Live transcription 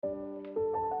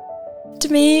To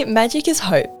me, magic is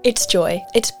hope. It's joy.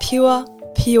 It's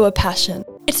pure passion.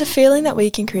 It's a feeling that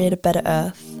we can create a better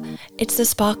earth. It's the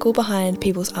sparkle behind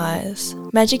people's eyes.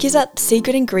 Magic is that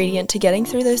secret ingredient to getting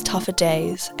through those tougher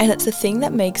days, and it's the thing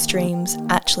that makes dreams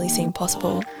actually seem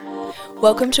possible.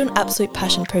 Welcome to an absolute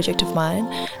passion project of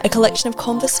mine, a collection of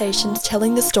conversations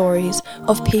telling the stories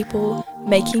of people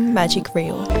making magic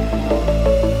real.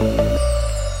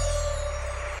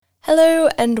 Hello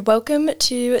and welcome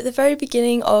to the very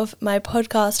beginning of my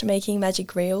podcast, Making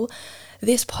Magic Real.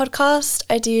 This podcast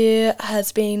idea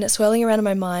has been swirling around in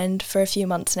my mind for a few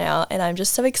months now, and I'm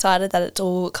just so excited that it's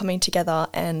all coming together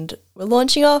and we're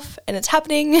launching off and it's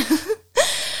happening.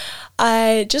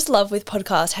 I just love with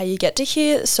podcasts how you get to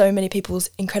hear so many people's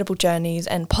incredible journeys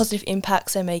and positive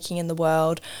impacts they're making in the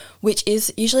world, which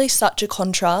is usually such a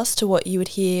contrast to what you would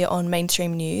hear on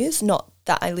mainstream news. Not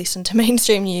that I listen to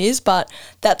mainstream news, but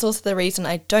that's also the reason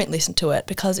I don't listen to it,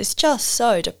 because it's just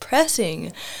so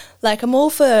depressing. Like, I'm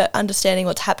all for understanding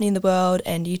what's happening in the world,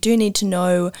 and you do need to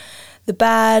know the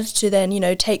bad to then,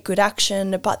 take good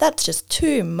action, but that's just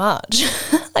too much,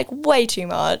 like way too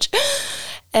much.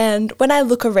 And when I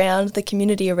look around the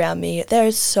community around me, there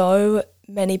is so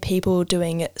many people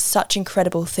doing such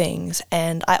incredible things,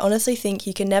 and I honestly think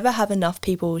you can never have enough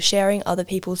people sharing other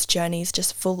people's journeys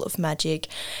just full of magic,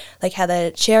 like how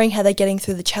they're sharing how they're getting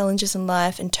through the challenges in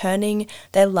life and turning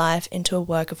their life into a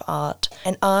work of art.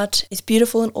 And art is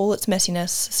beautiful in all its messiness,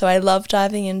 so I love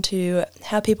diving into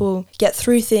how people get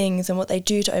through things and what they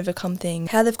do to overcome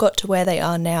things, how they've got to where they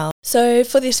are now. So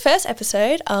for this first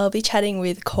episode, I'll be chatting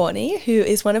with Courtney, who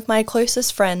is one of my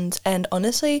closest friends and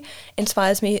honestly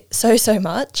inspires me so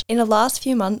much. In the last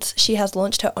few months, she has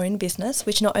launched her own business,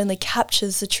 which not only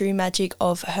captures the true magic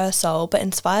of her soul, but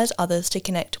inspires others to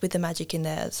connect with the magic in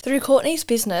theirs. Through Courtney's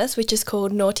business, which is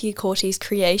called Naughty Courtie's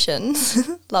Creations,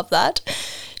 love that,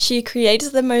 she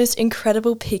creates the most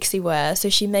incredible pixie wear. So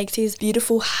she makes these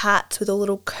beautiful hats with all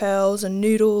little curls and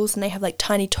noodles, and they have like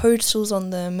tiny toadstools on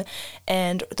them.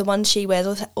 And the one she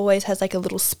wears always has like a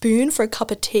little spoon for a cup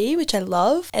of tea, which I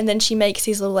love. And then she makes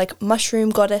these little like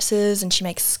mushroom goddesses, and she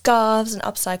makes scarves and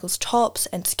upcycles tops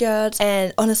and skirts.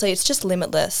 And honestly, it's just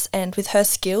limitless. And with her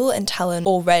skill and talent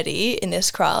already in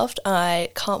this craft, I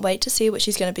can't wait to see what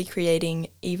she's going to be creating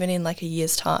even in like a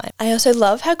year's time. I also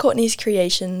love how Courtney's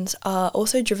creations are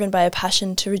also driven by a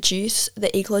passion to reduce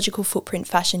the ecological footprint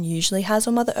fashion usually has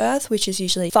on Mother Earth, which is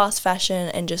usually fast fashion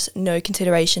and just no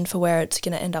consideration for where it's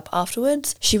going to end up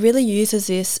afterwards. She really uses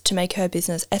this to make her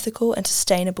business ethical and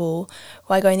sustainable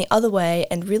while going the other way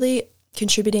and really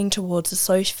contributing towards the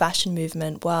slow fashion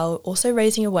movement while also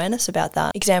raising awareness about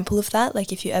that. Example of that,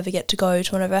 like if you ever get to go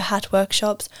to one of her hat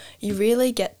workshops, you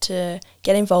really get to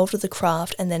get involved with the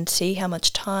craft and then see how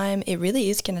much time it really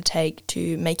is going to take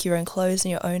to make your own clothes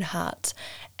and your own hats.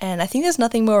 And I think there's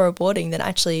nothing more rewarding than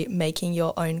actually making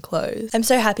your own clothes. I'm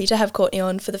so happy to have Courtney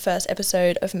on for the first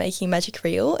episode of Making Magic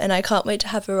Real, and I can't wait to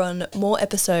have her on more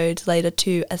episodes later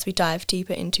too as we dive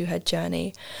deeper into her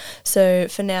journey. So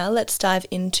for now, let's dive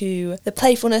into the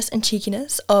playfulness and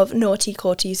cheekiness of Naughty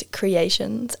Courtie's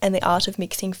Creations and the art of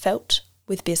mixing felt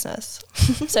with business.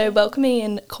 So welcoming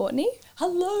in Courtney.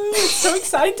 Hello, it's so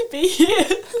excited to be here.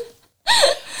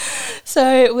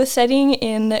 So we're sitting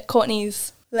in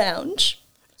Courtney's lounge.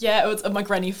 Yeah, it was at my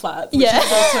granny flat, which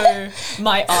is also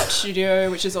my art studio,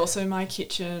 which is also my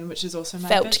kitchen, which is also my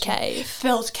Felt cave.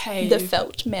 Felt cave. The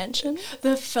felt mansion.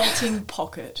 The felting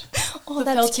pocket. Oh, the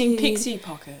that's felting cute. pixie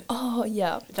pocket. Oh,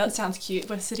 yeah. That sounds cute.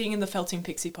 We're sitting in the felting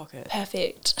pixie pocket.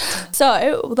 Perfect.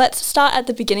 So let's start at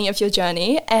the beginning of your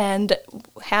journey. And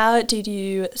how did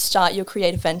you start your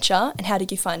creative venture, and how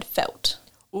did you find felt?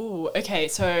 Ooh, okay.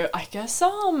 So I guess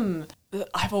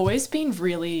I've always been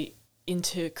really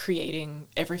into creating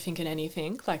everything and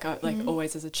anything,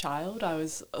 always as a child. I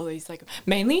was always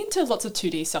mainly into lots of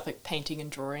 2D stuff, like painting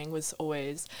and drawing was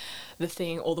always the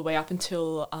thing, all the way up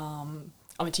until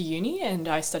I went to uni and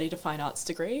I studied a fine arts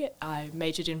degree. I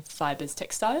majored in fibres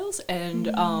textiles,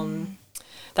 and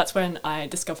that's when I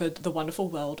discovered the wonderful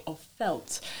world of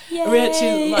felt. Yay. Which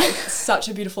is such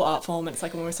a beautiful art form. It's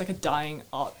almost like a dying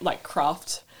art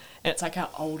craft. And it's our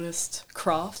oldest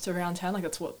craft around town.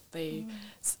 That's what they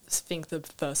think the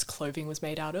first clothing was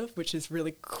made out of, which is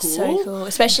really cool. So cool.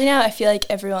 Especially now, I feel like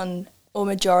everyone or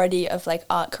majority of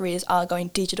art careers are going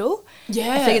digital.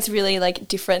 Yeah. I think it's really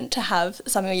different to have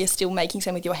something where you're still making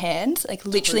something with your hands,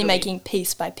 literally making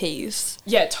piece by piece.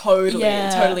 Yeah, totally.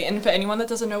 And for anyone that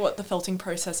doesn't know what the felting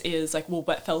process is,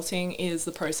 wet felting is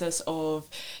the process of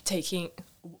taking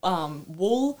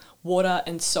wool, water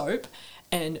and soap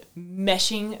and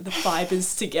meshing the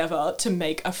fibres together to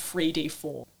make a 3D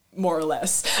form. more or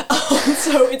less.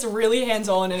 So it's really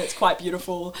hands-on and it's quite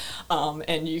beautiful. And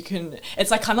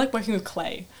it's like kind of like working with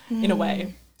clay in a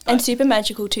way. And super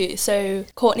magical too. So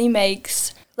Courtney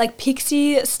makes like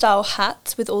pixie style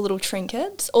hats with all little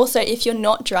trinkets. Also, if you're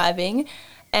not driving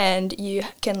and you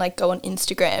can like go on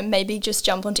Instagram, maybe just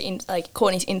jump onto like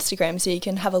Courtney's Instagram so you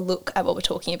can have a look at what we're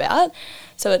talking about.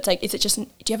 So it's like, is it just, do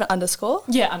you have an underscore?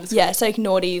 Yeah, underscore. Yeah, so like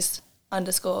naughties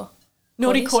underscore.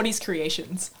 Naughty Courtney's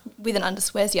Creations. With an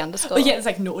underscore, where's the underscore? Oh, yeah, it's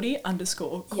like naughty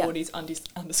underscore Courtney's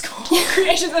underscore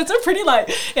Creations. It's a pretty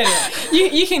like, anyway,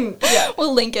 you can, yeah.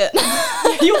 We'll link it.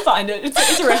 You'll find it.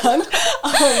 It's around.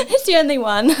 It's the only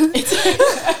one.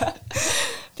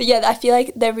 But yeah, I feel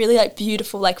like they're really like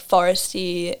beautiful, like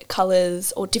foresty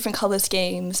colours or different colour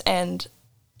schemes, and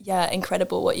yeah,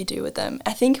 incredible what you do with them.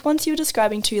 I think once you were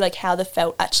describing too like how the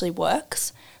felt actually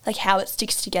works, like how it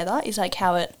sticks together is like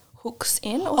how it hooks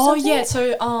in or something. Yeah,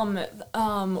 so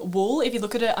wool, if you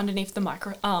look at it underneath the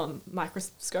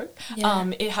microscope,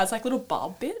 it has like little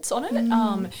barb bits on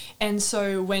it. And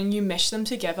so when you mesh them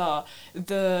together,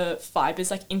 the fibers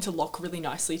like interlock really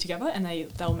nicely together, and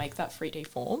they'll make that 3D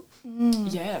form.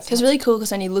 Yeah. So it's really cool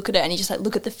because when you look at it and you just like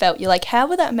look at the felt, you're like, how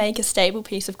would that make a stable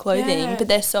piece of clothing? Yeah. But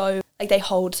they're so like they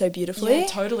hold so beautifully. Yeah,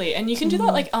 totally. And you can do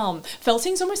that like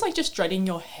felting's almost like just dreading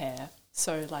your hair.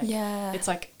 So like it's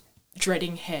like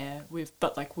dreading hair with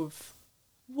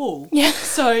wool. Yeah.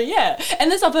 So yeah,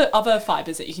 and there's other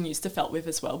fibers that you can use to felt with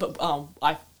as well. But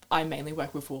I mainly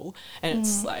work with wool, and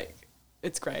it's like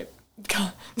it's great.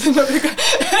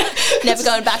 Never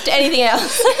going back to anything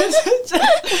else.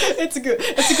 It's a good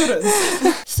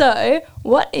one. So,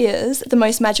 what is the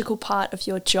most magical part of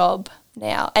your job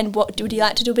now? And what would you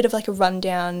like to do a bit of like a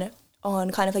rundown on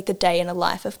kind of like the day in the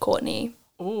life of Courtney?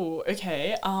 Oh,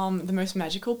 okay. The most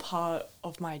magical part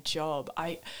of my job,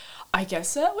 I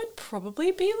guess that would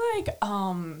probably be like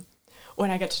when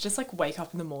I get to just like wake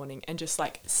up in the morning and just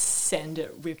like send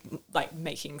it with like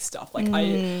making stuff. Like I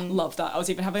love that. I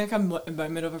was even having like a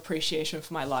moment of appreciation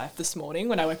for my life this morning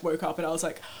when I like woke up and I was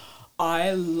like,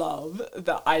 I love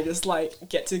that I just like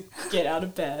get to get out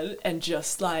of bed and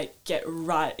just like get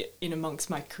right in amongst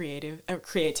my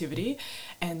creativity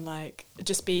and like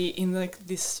just be in like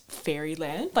this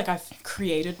fairyland. Like I've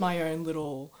created my own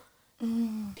little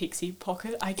pixie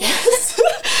pocket, I guess.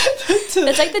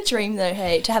 It's like the dream though,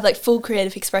 hey, to have like full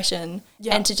creative expression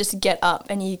and to just get up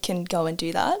and you can go and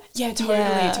do that. Yeah,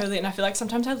 totally. And I feel like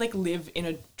sometimes I like live in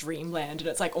a dreamland and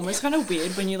it's like almost kind of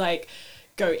weird when you like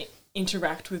go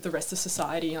interact with the rest of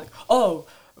society and you're like, oh,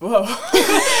 whoa.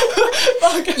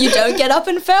 You don't get up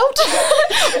and felt?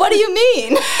 What do you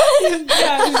mean?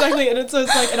 Yeah, exactly. And it's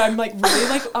like, and I'm like really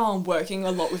like working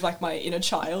a lot with like my inner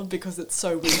child because it's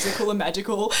so whimsical and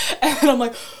magical. And I'm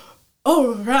like,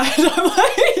 oh right. I'm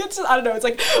like, it's, I don't know, it's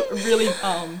like really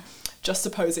just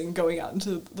supposing going out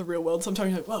into the real world.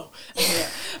 Sometimes you're like, whoa. Okay, yeah.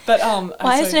 But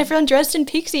why isn't everyone dressed in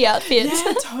pixie outfits?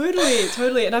 Yeah,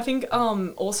 totally. And I think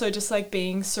also just like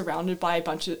being surrounded by a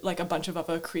bunch of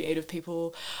other creative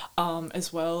people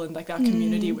as well, and like our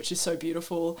community, which is so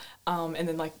beautiful. And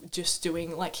then like just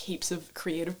doing like heaps of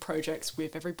creative projects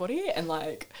with everybody and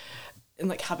like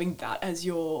having that as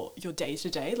your day to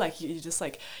day, like you just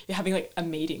like you're having like a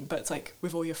meeting, but it's like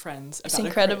with all your friends. It's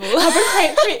incredible.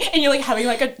 And you're like having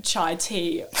like a chai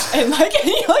tea, and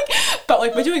you're like, but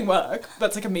like we're doing work, but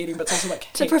it's like a meeting, but it's also like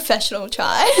it's a professional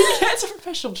chai. Yeah, it's a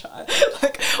professional chai.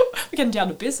 Like we're getting down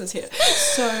to business here.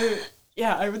 So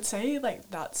yeah, I would say like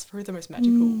that's probably the most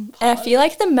magical part. And I feel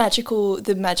like the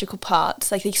magical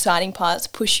parts, like the exciting parts,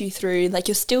 push you through. Like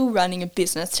you're still running a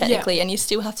business technically, and you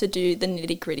still have to do the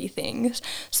nitty gritty things.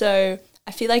 So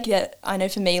I feel like I know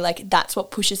for me, like that's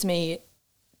what pushes me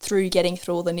through getting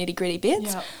through all the nitty gritty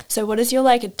bits. Yeah. So what is your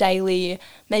like daily,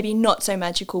 maybe not so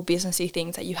magical businessy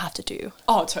things that you have to do?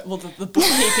 Oh, well, the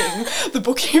bookkeeping. The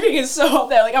bookkeeping is so up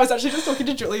there. Like I was actually just talking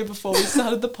to Julia before we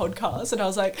started the podcast, and I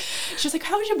was like, she was like,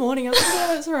 "How was your morning?" I was like,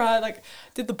 "Yeah, it's all right." Like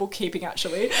did the bookkeeping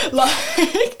actually,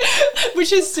 like,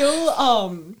 which is still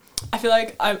I feel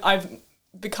like I've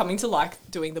becoming to like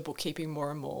doing the bookkeeping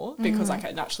more and more because I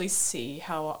can actually see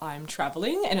how I'm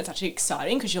traveling, and it's actually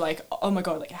exciting because you're like, oh my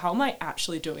god, like how am I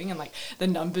actually doing? And like the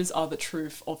numbers are the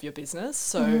truth of your business.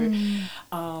 So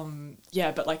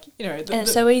yeah, but like, you know, and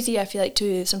it's so easy, I feel like,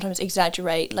 to sometimes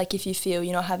exaggerate, like if you feel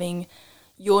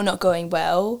you're not going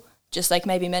well, just like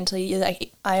maybe mentally, you're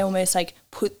like, I almost like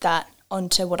put that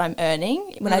onto what I'm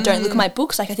earning. When I don't look at my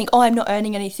books, like I think, oh, I'm not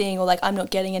earning anything, or like I'm not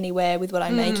getting anywhere with what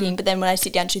I'm making. But then when I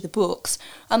sit down to the books,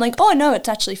 I'm like, oh no, it's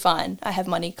actually fine. I have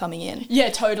money coming in. Yeah,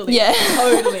 totally. Yeah.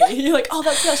 Totally. You're like, oh,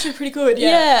 that's actually pretty good.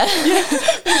 Yeah.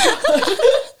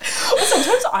 Well,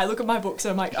 sometimes I look at my books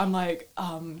and I'm like,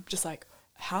 just like,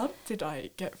 how did I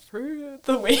get through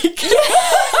the week?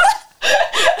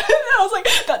 I was like,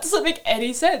 that doesn't make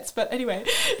any sense. But anyway,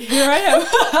 here I am.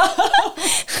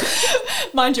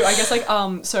 Mind you, I guess like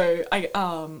so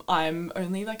I'm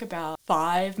only like about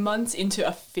 5 months into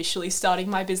officially starting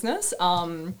my business.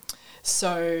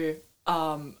 So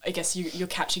I guess you're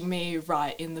catching me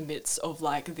right in the midst of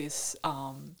like this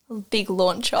big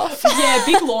launch off. Yeah,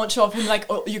 big launch off, and like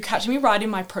you're catching me right in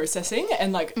my processing,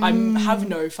 and like I have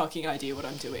no fucking idea what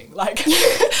I'm doing. Like,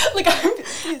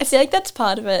 I feel like that's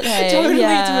part of it. Hey? Totally.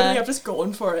 I've just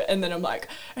gone for it, and then I'm like,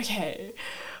 okay,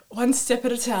 one step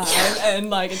at a time, and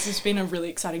like it's just been a really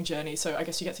exciting journey. So I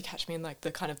guess you get to catch me in like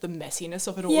the kind of the messiness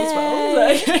of it all as well.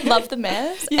 Like, love the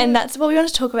mess, and that's what we want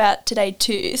to talk about today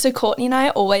too. So Courtney and I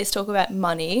always talk about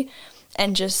money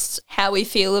and just how we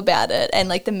feel about it, and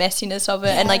like the messiness of it,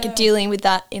 and like dealing with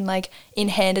that in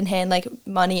hand in hand, like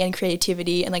money and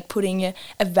creativity, and like putting a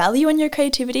value on your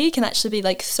creativity can actually be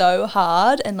like so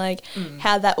hard, and like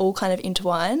how that all kind of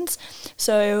intertwines.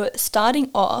 So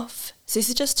starting off, so this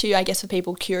is just to, I guess, for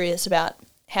people curious about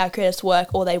how creatives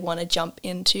work, or they want to jump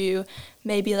into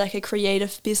maybe like a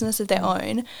creative business of their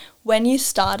own. When you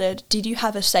started, did you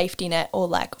have a safety net or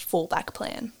like fallback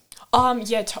plan?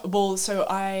 Well, so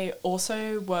I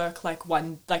also work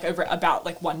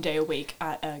about 1 day a week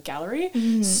at a gallery.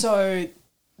 So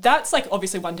that's like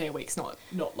obviously 1 day a week's not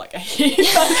like a heap.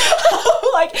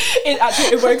 Like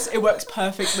it works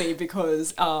perfectly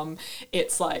because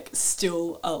it's like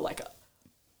still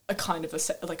a kind of a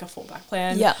fallback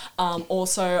plan. Yeah.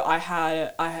 Also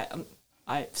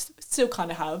I still kind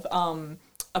of have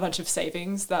a bunch of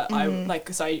savings that I like,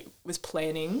 because I was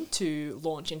planning to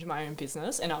launch into my own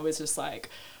business, and I was just like,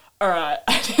 all right,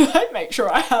 I need to like make sure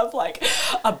I have like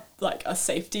a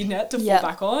safety net to fall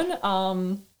back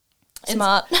on.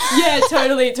 Smart. Yeah,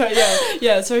 totally.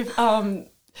 Yeah. So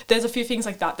there's a few things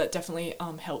like that definitely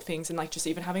help things, and like just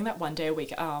even having that 1 day a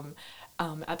week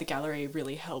at the gallery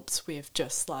really helps with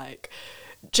just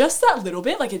that little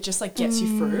bit, like it just like gets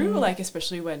you through, like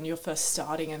especially when you're first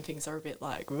starting and things are a bit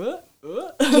like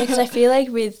Yeah, because I feel like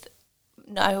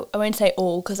I won't say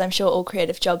all, because I'm sure all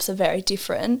creative jobs are very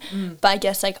different, but I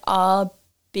guess like our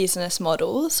business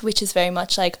models, which is very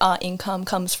much like our income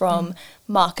comes from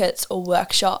markets or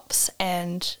workshops,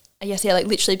 and I guess like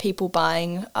literally people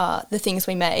buying the things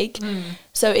we make.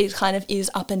 So it kind of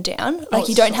is up and down. Like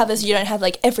you don't have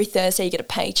like every Thursday you get a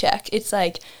paycheck. It's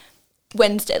like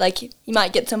Wednesday, like you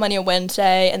might get some money on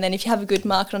Wednesday, and then if you have a good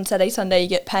market on Saturday, Sunday, you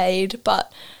get paid.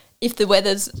 But if the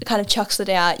weather's kind of chucks it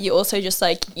out, you also just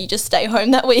you just stay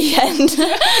home that weekend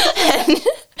and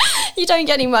you don't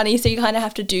get any money. So you kind of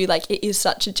have to do it is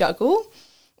such a juggle,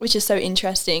 which is so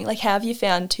interesting. Like, how have you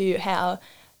found how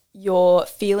your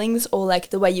feelings or like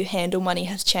the way you handle money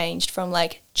has changed from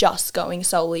like just going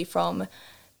solely from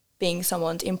being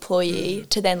someone's employee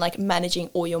to then like managing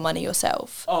all your money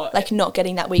yourself, like not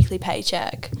getting that weekly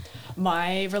paycheck?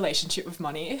 My relationship with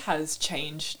money has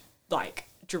changed like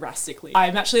drastically.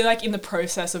 I'm actually like in the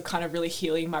process of kind of really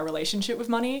healing my relationship with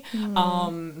money.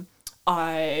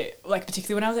 I like,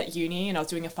 particularly when I was at uni and I was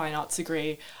doing a fine arts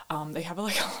degree, they have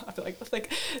I feel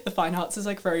like the fine arts is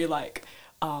like very like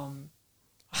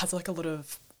has like a lot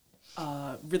of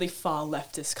really far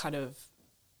leftist kind of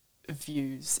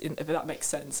views, if that makes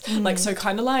sense. Like, so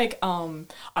kind of like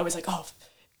I was like, oh,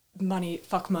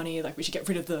 fuck money, like we should get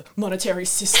rid of the monetary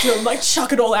system, like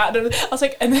chuck it all out. And I was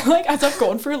like, and then like as I've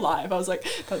gone through life, I was like,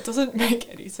 that doesn't make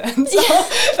any sense.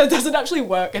 That doesn't actually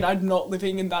work, and I'm not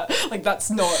living in that, like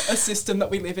that's not a system that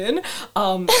we live in.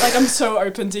 Like I'm so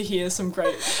open to hear some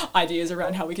great ideas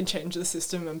around how we can change the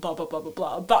system and blah blah blah blah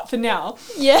blah, but for now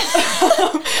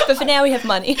but for now we have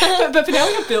money. but for now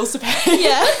we have bills to pay.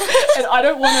 And I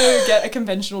don't want to get a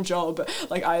conventional job.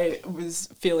 Like I was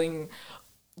feeling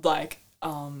like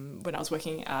when I was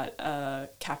working at a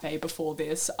cafe before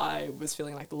this, I was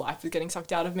feeling like the life was getting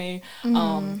sucked out of me.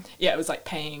 It was like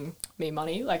paying me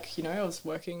money, like, you know, I was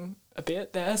working a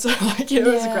bit there, so like it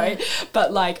was great.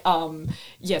 But like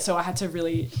so I had to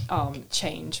really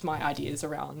change my ideas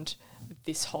around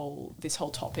this whole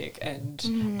topic, and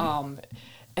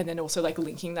then also like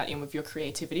linking that in with your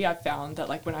creativity. I found that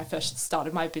like when I first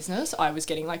started my business, I was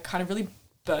getting like kind of really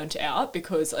burnt out,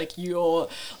 because like you're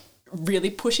really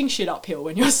pushing shit uphill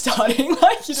when you're starting,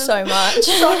 like you so much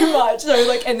so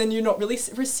like, and then you're not really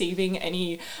receiving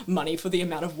any money for the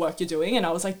amount of work you're doing. And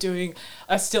I was like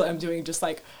I still am doing just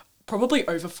like probably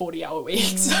over 40-hour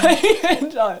weeks.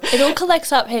 And, it all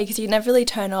collects up here, because you never really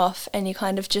turn off, and you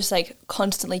kind of just like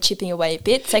constantly chipping away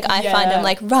bits. Like I find I'm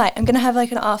like, right, I'm gonna have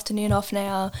like an afternoon off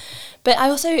now. But I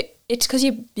also, it's because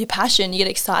your passion, you get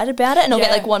excited about it, and I'll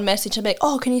get like one message, I'll be like,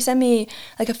 oh, can you send me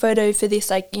like a photo for this,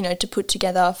 like, you know, to put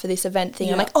together for this event thing.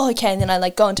 I'm like, oh, okay. And then I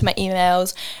like go into my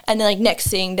emails, and then like next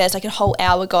thing there's like a whole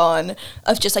hour gone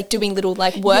of just like doing little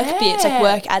like work bits, like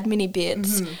work admin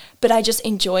bits. But I just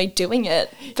enjoy doing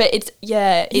it. But it's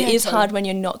it is hard when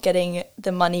you're not getting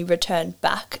the money returned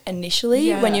back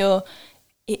initially, when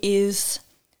it is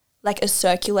like a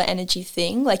circular energy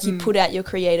thing. Like you put out your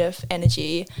creative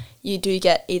energy, you do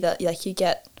get either like you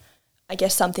get, I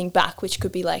guess, something back, which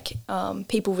could be like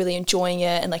people really enjoying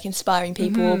it and like inspiring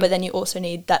people, but then you also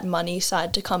need that money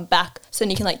side to come back so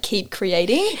then you can like keep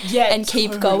creating and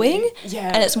keep going.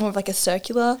 And it's more of like a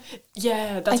circular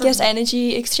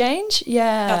energy exchange.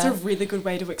 That's a really good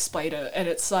way to explain it. And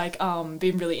it's like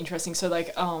been really interesting. So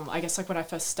like I guess like when I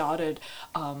first started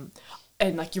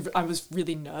and like I was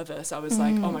really nervous. I was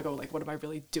like, oh my God, like what am I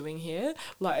really doing here?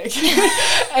 Like,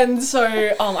 and so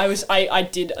I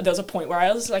did, there was a point where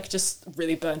I was like just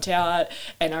really burnt out,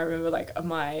 and I remember like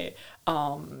my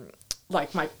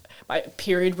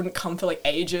period wouldn't come for like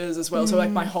ages as well. So like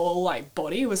my whole like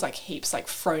body was like heaps like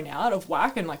thrown out of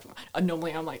whack, and like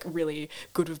normally I'm like really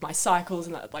good with my cycles,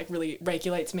 and that like really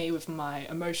regulates me with my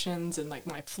emotions and like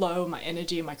my flow, my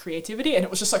energy and my creativity, and it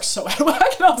was just like so out of whack,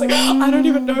 and I was like, I don't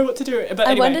even know what to do. But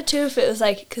anyway. I wonder too if it was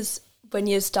like, because when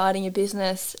you're starting a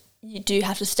business, you do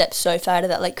have to step so far out of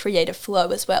that like creative flow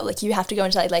as well. Like you have to go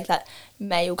into like that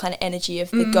male kind of energy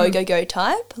of the go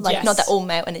type. Like not that all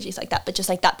male energy is like that, but just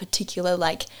like that particular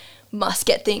like must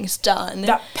get things done.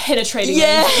 That penetrating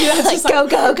energy. That's like,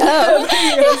 just go.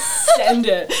 Send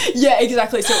it. Yeah,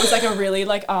 exactly. So it was like a really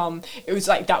like it was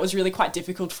like that was really quite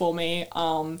difficult for me.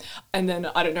 And then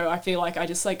I don't know, I feel like I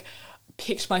just like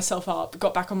picked myself up,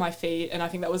 got back on my feet, and I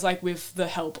think that was like with the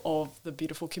help of the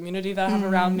beautiful community that I have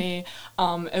around me.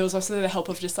 It was also the help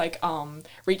of just like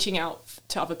reaching out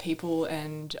to other people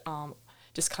and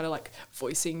just kind of like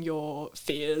voicing your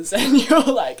fears and your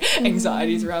like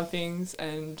anxieties around things,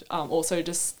 and also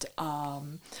just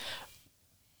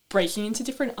breaking into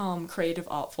different creative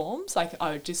art forms. Like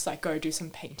I would just like go do some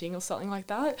painting or something like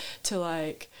that to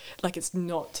like it's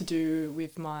not to do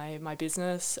with my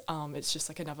business. It's just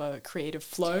like another creative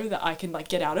flow that I can like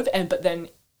get out of, but then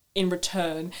in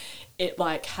return it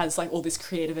like has like all this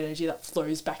creative energy that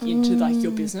flows back into like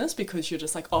your business, because you're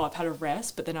just like, oh, I've had a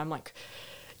rest, but then I'm like,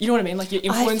 you know what I mean? Like you're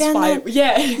influenced by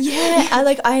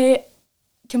I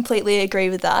completely agree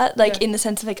with that. Like in the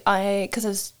sense of like because I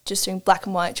was just doing black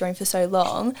and white drawing for so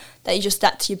long that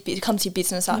it becomes your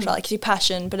business after, like it's your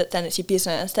passion, but then it's your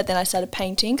business. That then I started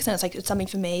painting because then it's like it's something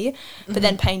for me, but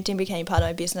then painting became part of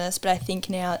my business. But I think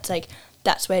now it's like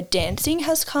that's where dancing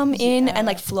has come in and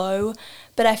like flow.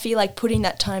 But I feel like putting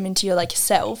that time into your like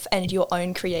self and your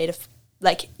own creative,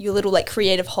 like your little like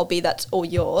creative hobby that's all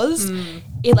yours,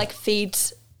 it like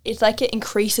feeds. It's like it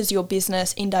increases your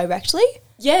business indirectly.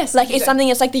 Yes. Like it's something,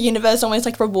 it's like the universe almost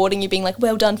like rewarding you, being like,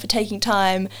 well done for taking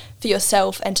time for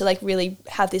yourself and to like really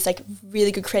have this like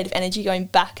really good creative energy going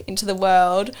back into the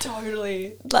world.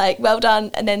 Totally. Like, well done.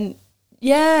 And then,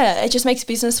 it just makes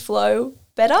business flow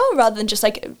better rather than just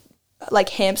like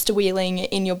hamster wheeling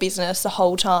in your business the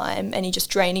whole time and you're just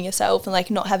draining yourself and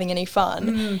like not having any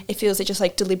fun. It feels like just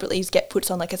like deliberately puts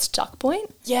on like a stuck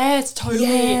point. Yes, totally.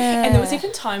 And there was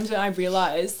even times when I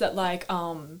realized that like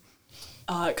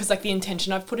because like the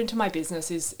intention I've put into my business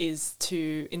is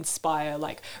to inspire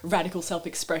like radical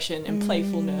self-expression and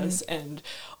playfulness and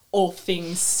all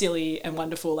things silly and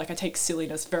wonderful. Like I take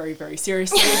silliness very, very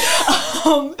seriously.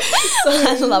 So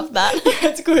I love that. Yeah,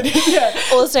 it's good. Yeah.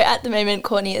 Also at the moment,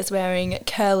 Courtney is wearing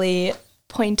curly,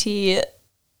 pointy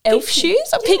elf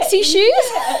shoes or pixie shoes.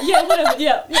 Yeah, whatever.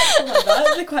 Yeah, something like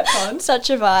that. They're quite fun. Such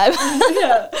a vibe.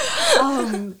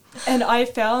 Yeah. And I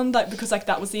found that because like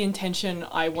that was the intention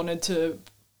I wanted to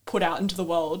put out into the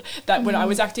world, that when I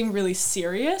was acting really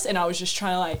serious and I was just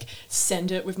trying to like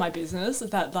send it with my business,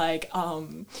 that like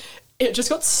it just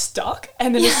got stuck.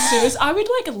 And then as soon as I would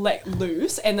like let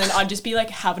loose and then I'd just be like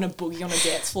having a boogie on a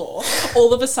dance floor,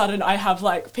 all of a sudden I have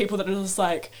like people that are just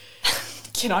like,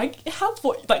 can I get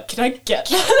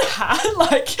that hat?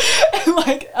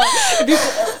 It'd be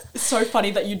so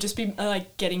funny that you'd just be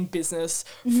like getting business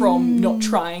from not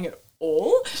trying at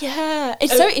all. Yeah,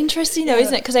 it's so interesting though,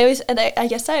 isn't it? Because I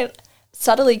guess that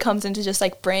subtly comes into just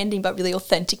like branding, but really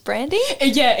authentic branding.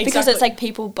 Yeah, exactly. Because it's like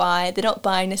people they're not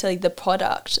buying necessarily the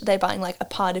product, they're buying like a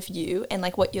part of you and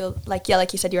like what you're like,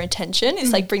 like you said, your intention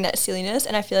is like bring that silliness.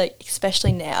 And I feel like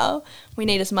especially now we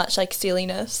need as much like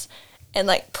silliness and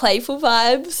like playful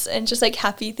vibes and just like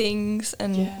happy things.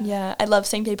 And I love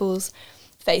seeing people's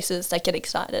faces like get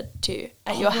excited too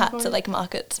at your hats at like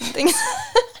markets and things.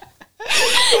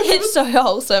 It's so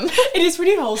wholesome. It is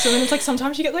pretty wholesome, and it's like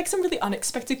sometimes you get like some really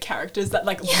unexpected characters that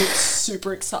like look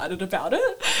super excited about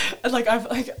it. And like I've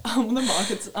like on the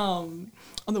markets on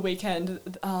the weekend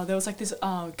there was like this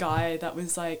guy that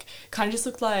was like kind of just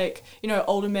looked like, you know,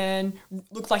 older man,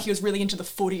 looked like he was really into the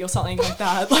footy or something like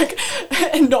that, like,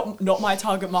 and not my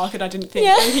target market, I didn't think.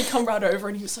 And he come right over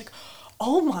and he was like,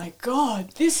 oh my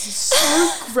God, this is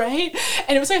so great.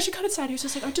 And it was actually kind of sad. He was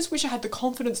just like, I just wish I had the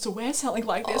confidence to wear something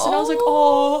like this. And I was like,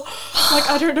 oh, like,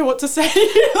 I don't know what to say.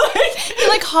 You're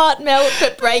like heart melt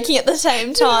but breaking at the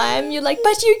same time. You're like,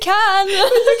 but you can.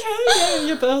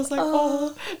 Yeah, but I was like,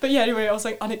 oh. But yeah, anyway, I was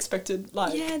like, unexpected,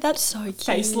 like, yeah, that's so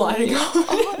cute. face lighting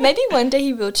up. Maybe one day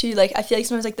he will too. Like, I feel like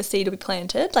sometimes like the seed will be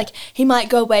planted. Like, he might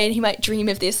go away and he might dream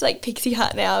of this like pixie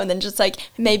hat now, and then just like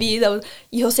maybe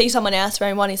you'll see someone else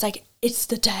wearing one. He's like, it's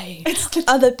the day.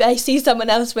 I see someone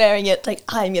else wearing it, like,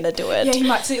 I'm gonna do it. Yeah, he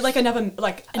might see like another man.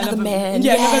 Yeah, another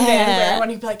man wearing one.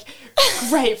 He'd be like,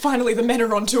 great, finally the men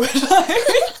are onto it.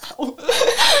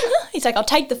 He's like, I'll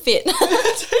take the fit.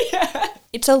 Yeah.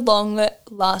 It's a long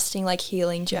lasting like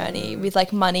healing journey with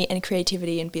like money and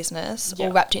creativity and business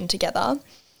all wrapped in together.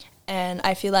 And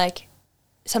I feel like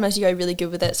sometimes you go really good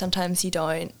with it, sometimes you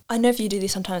don't. I know if you do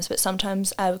this sometimes, but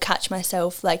sometimes I would catch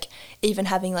myself like even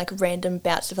having like random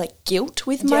bouts of like guilt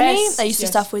with money. I used to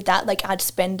suffer with that. Like, I'd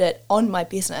spend it on my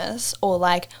business or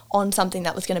like on something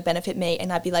that was going to benefit me,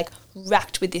 and I'd be like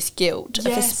racked with this guilt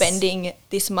for spending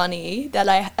this money that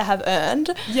I have earned.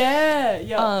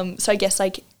 So I guess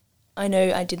like I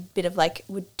know I did a bit of like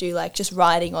would do like just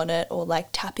writing on it or like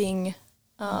tapping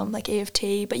like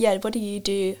EFT. But yeah, what do you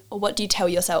do, or what do you tell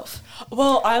yourself?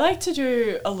 Well, I like to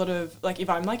do a lot of like,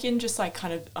 if I'm like in just like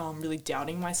kind of really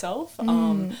doubting myself,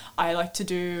 I like to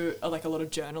do like a lot of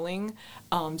journaling,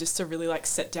 just to really like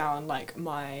set down like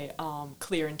my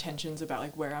clear intentions about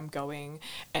like where I'm going,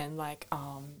 and like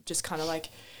just kind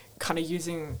of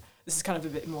using, this is kind of a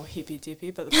bit more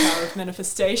hippy-dippy, but the power of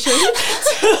manifestation.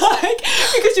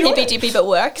 Because you know hippy-dippy but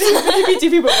works.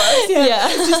 Hippy-dippy but works, yeah.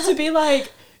 Just to be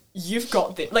like, you've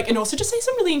got this, like, and also just say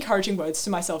some really encouraging words to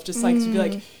myself, just like to be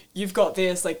like, you've got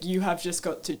this, like, you have just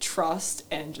got to trust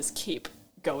and just keep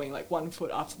going, like, one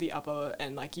foot after the other,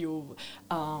 and like you'll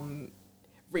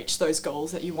reach those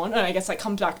goals that you want. And I guess like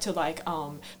come back to like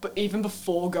but even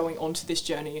before going on to this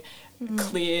journey,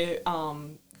 clear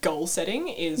goal setting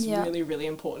is really, really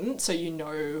important, so you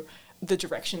know the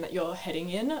direction that you're heading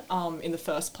in the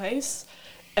first place.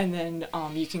 And then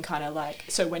you can kind of like,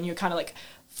 so when you're kind of like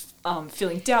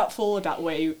feeling doubtful about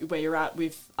where you're at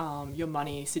with your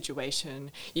money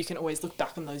situation, you can always look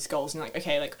back on those goals and like,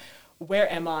 okay, like,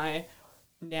 where am I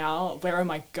now? Where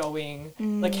am I going?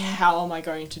 Like, how am I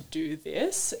going to do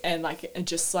this? And like, and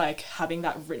just like having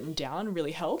that written down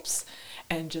really helps.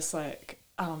 And just like,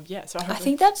 so I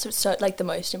think that's so like the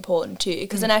most important too,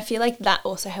 because then I feel like that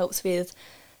also helps with,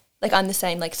 like, I'm the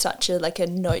same, like such a like a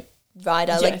note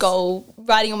writer, like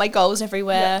writing all my goals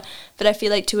everywhere, but I feel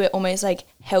like too it almost like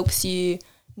helps you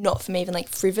not from even like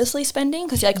frivolously spending,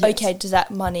 because you're like, okay, does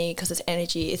that money, because it's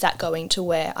energy, is that going to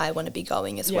where I want to be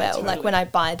going as well? Totally. Like when I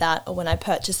buy that or when I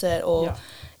purchase it or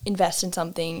invest in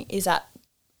something, is that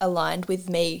aligned with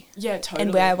me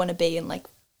and where I want to be in like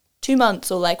 2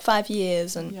 months or like 5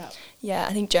 years? And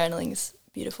I think journaling's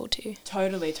beautiful too.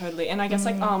 Totally. And I guess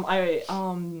like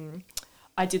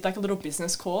I did like a little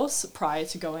business course prior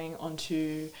to going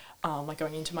onto like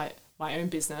going into my own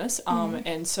business,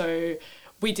 and so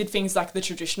we did things like the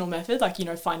traditional method, like, you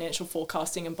know, financial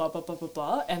forecasting and blah blah blah blah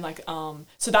blah, and like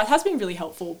so that has been really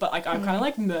helpful. But like I've kind of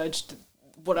like merged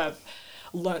what I've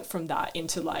learnt from that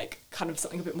into like kind of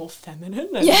something a bit more feminine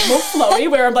and more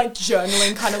flowy, where I'm like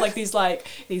journaling kind of like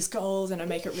these goals, and I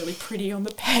make it really pretty on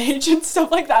the page and stuff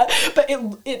like that. But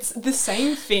it's the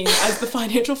same thing as the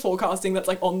financial forecasting that's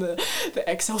like on the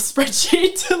Excel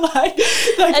spreadsheet to like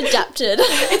adapted.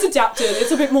 It's adapted.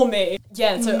 It's a bit more me.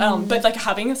 Yeah. So but like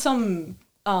having some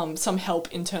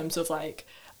help in terms of like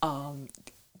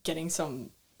doing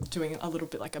a little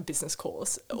bit like a business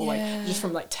course, or like just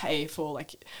from like TAFE or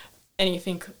like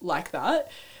anything like that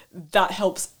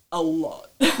helps a lot.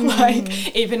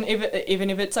 Like even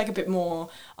if it's like a bit more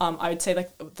I would say like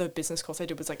the business course I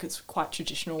did was like, it's quite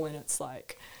traditional, and it's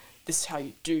like, this is how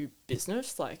you do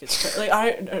business, like it's like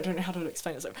I don't know how to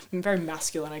explain it. It's like very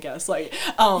masculine, I guess, like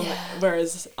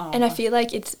whereas and I feel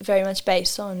like it's very much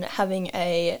based on having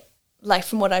a, like,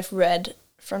 from what I've read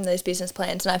from those business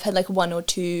plans, and I've had like 1 or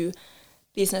 2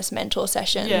 business mentor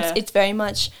sessions, it's very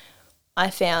much, I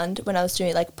found when I was doing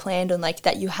it, like planned on like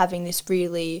that, you having this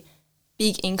really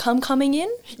big income coming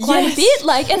in quite a bit,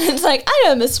 like, and it's like, I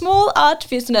am a small art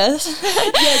business.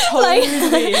 Yeah, totally.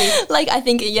 like I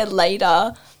think a year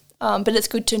later but it's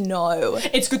good to know.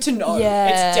 It's good to know. Yeah.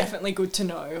 It's definitely good to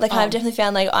know. Like I've definitely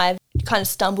found like I've kind of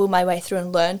stumbled my way through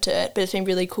and learnt it, but it's been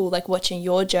really cool like watching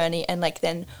your journey and like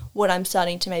then what I'm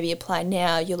starting to maybe apply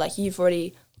now. You're like, you've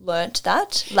already learnt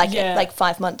that like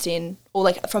 5 months in, or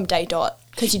like from day dot,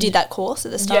 because you did that course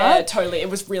at the start. Yeah, totally. It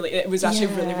was actually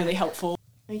really, really helpful.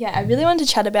 Yeah, I really wanted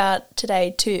to chat about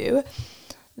today too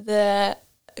the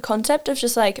concept of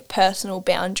just like personal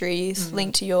boundaries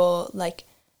linked to your like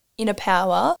inner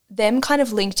power, them kind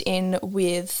of linked in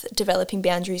with developing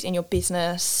boundaries in your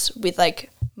business with like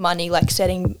money, like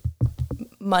setting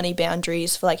money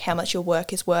boundaries for like how much your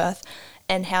work is worth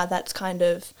and how that's kind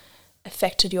of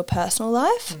affected your personal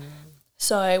life.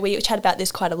 So we chat about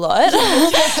this quite a lot.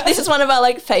 This is one of our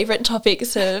like favourite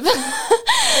topics of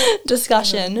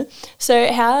discussion.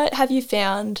 So how have you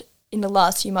found in the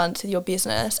last few months with your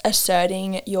business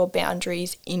asserting your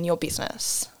boundaries in your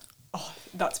business? Oh,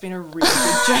 that's been a really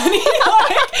good journey.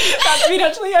 That's been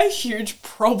actually a huge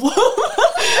problem.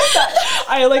 That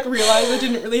I like realized I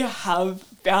didn't really have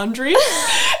boundaries,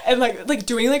 and like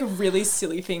doing like really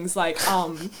silly things like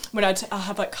when I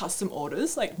have like custom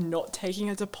orders, like not taking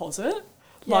a deposit.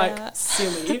 Like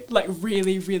silly, like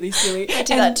really, really silly. I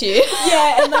do that too.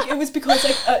 Yeah, and like it was because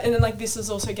like, and then like this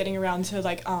is also getting around to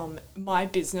like my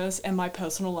business and my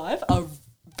personal life are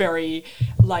very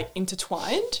like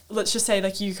intertwined. Let's just say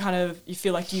like you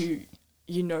feel like you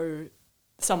know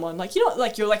someone, like you know,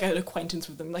 like you're like an acquaintance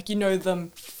with them, like you know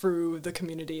them through the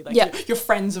community, like you're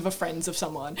friends of a friends of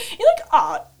someone. You're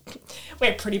like,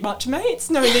 we're pretty much mates.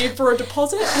 No need for a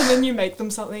deposit, and then you make them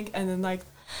something, and then like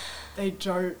they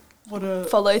don't want to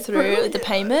follow through with the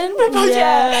payment.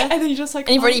 Yeah, and then you're just like,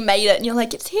 and you've already made it, and you're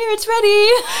like, it's here, it's ready.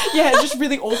 Yeah, just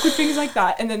really awkward things like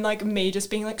that, and then like me just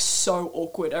being like so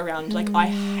awkward around like I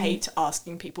hate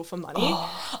asking people for money.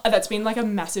 That's been like a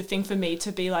massive thing for me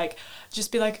to be like,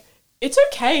 just be like, it's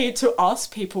okay to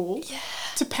ask people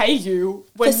to pay you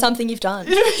for something you've done.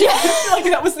 Like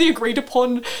that was the agreed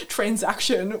upon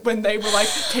transaction when they were like,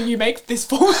 can you make this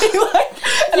for me? Like,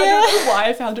 and I don't know why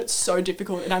I found it so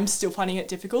difficult, and I'm still finding it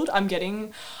difficult. I'm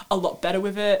getting a lot better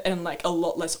with it and like a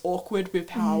lot less awkward with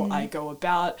how I go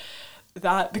about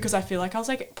that, because I feel like I was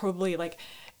like probably like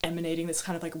emanating this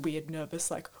kind of like weird nervous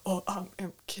like,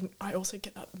 can I also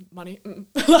get that money?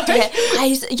 Like,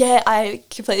 I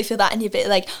completely feel that, and you're a bit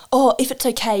like, if it's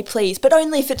okay please, but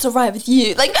only if it's alright with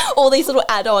you, like all these little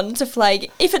add-ons of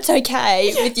like, if it's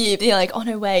okay with you, but you're like, oh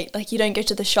no wait, like you don't go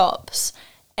to the shops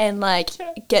and like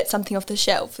get something off the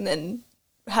shelf and then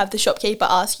have the shopkeeper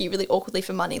ask you really awkwardly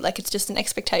for money, like it's just an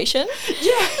expectation.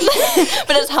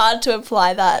 But it's hard to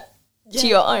apply that to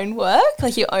your own work,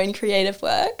 like your own creative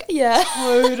work.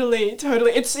 Totally.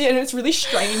 It's really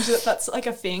strange that that's like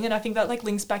a thing, and I think that like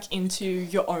links back into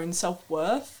your own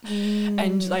self-worth.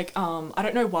 And like I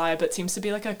don't know why, but it seems to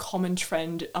be like a common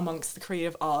trend amongst the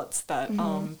creative arts that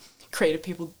creative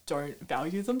people don't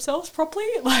value themselves properly,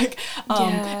 like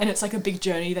and it's like a big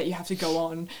journey that you have to go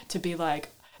on to be like,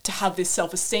 to have this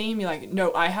self-esteem. You're like,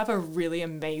 no, I have a really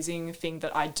amazing thing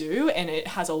that I do and it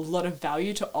has a lot of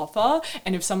value to offer,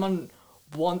 and if someone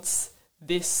wants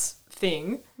this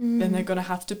thing, then they're gonna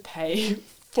have to pay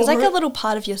for it's like it. a little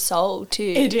part of your soul too.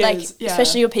 It is, like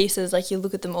especially your pieces, like you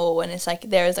look at them all and it's like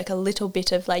there is like a little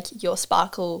bit of like your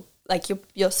sparkle, like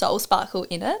your soul sparkle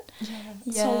in it.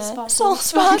 Soul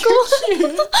sparkle.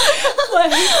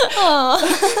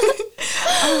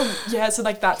 So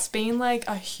like that's been like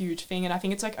a huge thing, and I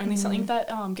think it's like only something that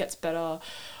gets better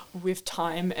with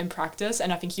time and practice,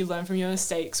 and I think you learn from your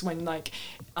mistakes when like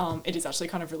it is actually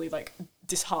kind of really like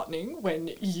disheartening when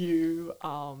you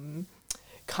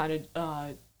kind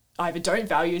of either don't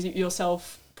value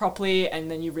yourself properly, and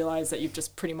then you realize that you've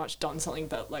just pretty much done something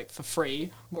that like for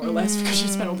free, more or less, because you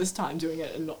spent all this time doing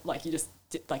it and not like you just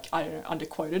did, like, I don't know,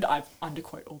 underquoted. I've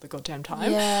underquoted all the goddamn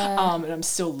time. And I'm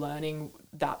still learning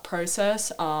that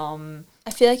process. I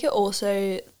feel like it also,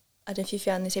 I don't know if you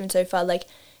found this even so far, like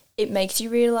it makes you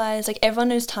realise, like everyone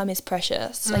knows time is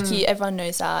precious. Like everyone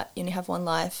knows that you only have one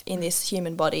life in this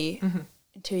human body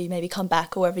until you maybe come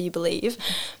back or wherever you believe.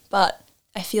 But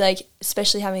I feel like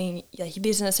especially having like your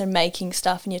business and making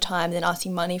stuff in your time and then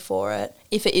asking money for it,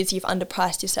 if it is you've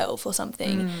underpriced yourself or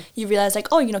something, you realise like,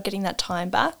 oh, you're not getting that time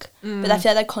back. But I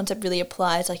feel like that concept really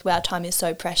applies, like, wow, time is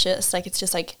so precious. Like it's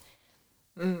just like,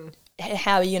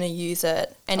 how are you going to use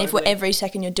it? And if every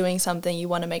second you're doing something, you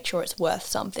want to make sure it's worth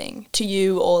something to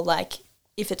you, or like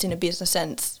if it's in a business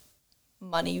sense,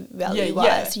 money value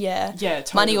wise. Totally.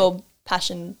 Money or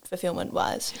passion fulfillment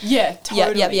wise.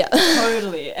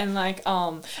 Totally. And like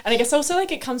and I guess also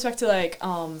like it comes back to like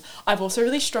I've also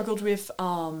really struggled with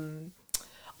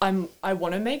I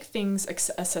want to make things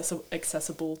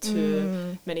accessible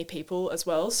to many people as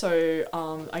well. So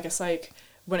I guess like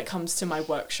when it comes to my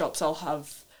workshops, I'll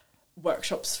have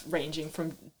workshops ranging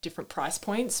from different price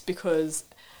points because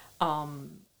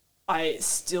I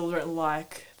still don't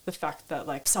like the fact that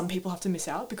like some people have to miss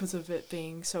out because of it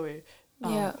being so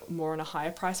more on a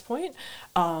higher price point.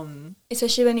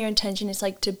 Especially when your intention is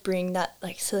like to bring that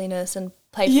like silliness and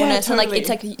playfulness and like it's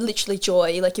like literally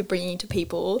joy like you're bringing to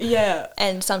people. Yeah.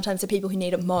 And sometimes the people who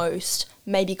need it most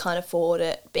maybe can't afford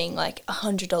it being like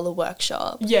 $100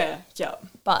 workshop. Yeah, yeah.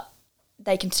 But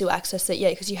they can still access it,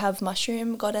 because you have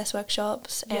mushroom goddess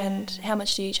workshops. And how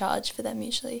much do you charge for them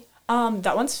usually?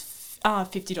 That one's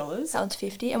 $50. That one's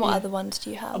 $50. And what other ones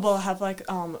do you have? Well, I have like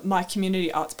my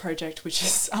community arts project, which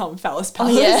is Phallus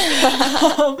Palace.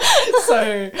 Oh, yeah.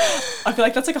 So I feel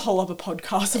like that's like a whole other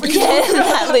podcast.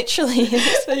 That literally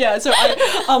is. So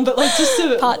I but like just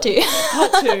to part two.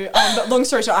 But long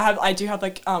story short, I do have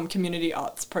like community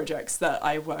arts projects that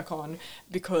I work on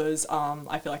because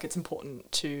I feel like it's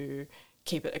important to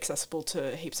keep it accessible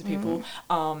to heaps of people.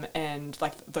 And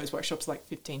like those workshops are like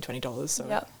 $15-$20.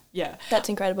 So yeah, that's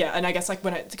incredible. Yeah, and I guess like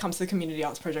when it comes to the community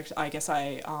arts project, I guess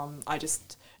I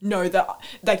just know that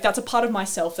like that's a part of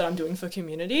myself that I'm doing for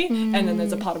community, and then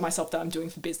there's a part of myself that I'm doing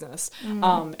for business,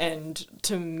 and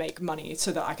to make money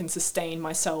so that I can sustain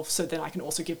myself, so then I can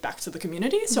also give back to the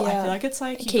community. So I feel like it's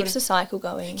like it keeps the cycle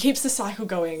going. Keeps the cycle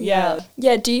going. Yeah.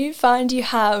 Do you find you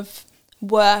have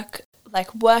work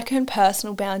and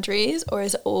personal boundaries, or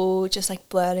is it all just like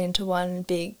blurred into one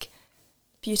big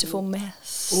beautiful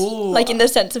mess? Like in the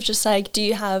sense of just like, do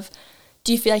you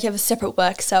feel like you have a separate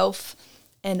work self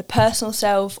and a personal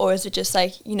self, or is it just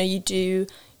like,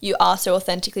 you are so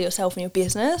authentically yourself in your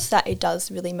business that it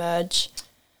does really merge?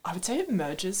 I would say it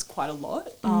merges quite a lot.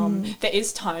 There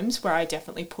is times where I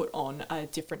definitely put on a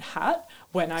different hat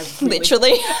when I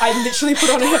literally put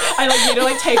on I like need to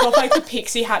like take off like the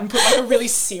pixie hat and put like a really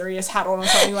serious hat on or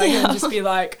something like and just be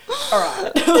like, all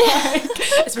right.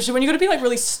 Like, especially when you got to be like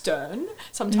really stern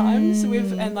sometimes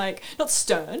and like not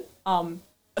stern,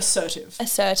 assertive.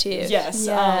 Yes.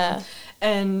 Yeah.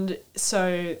 And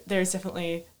so there's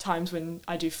definitely times when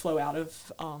I do flow out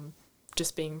of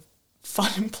just being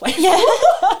fun and playful. Yeah.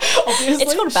 Obviously.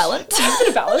 It's called balance. It's a bit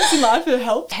of balance in life. It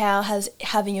helps. How has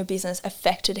having your business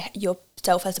affected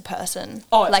yourself as a person?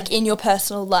 Like in your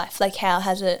personal life, like how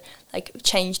has it like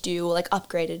changed you or like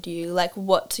upgraded you? Like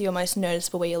what's your most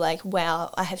noticeable where you're like, wow,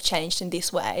 I have changed in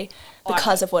this way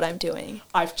because of what I'm doing?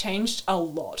 I've changed a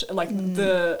lot. Like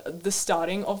the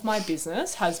starting of my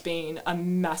business has been a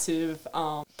massive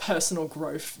personal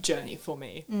growth journey for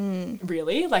me.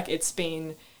 Really. Like it's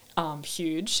been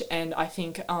huge, and I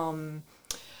think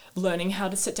learning how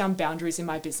to set down boundaries in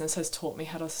my business has taught me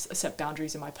how to set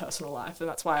boundaries in my personal life, and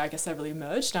that's why I guess they really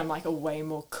merged. I'm like a way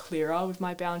more clearer with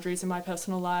my boundaries in my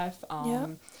personal life.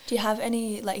 Do you have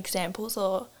any like examples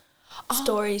or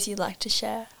stories you'd like to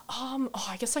share?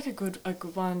 I guess like a good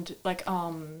one, like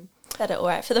that are all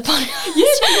right for the podcast.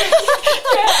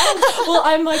 Well,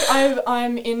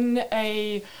 I'm in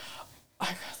a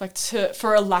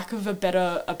for a lack of a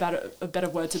better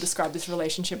word to describe this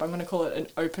relationship, I'm going to call it an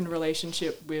open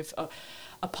relationship with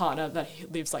a partner that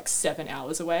lives like 7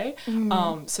 hours away.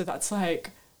 So that's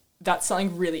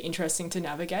something really interesting to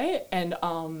navigate. And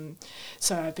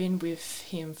so I've been with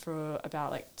him for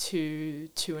about like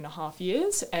 2.5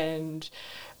 years, and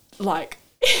like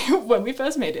when we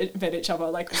first met each other,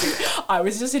 like I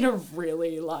was just in a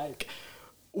really like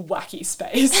wacky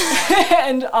space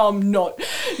and not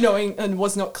knowing and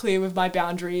was not clear with my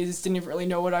boundaries, didn't even really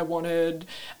know what I wanted,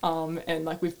 and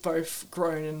like we've both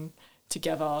grown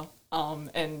together,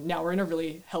 and now we're in a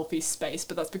really healthy space,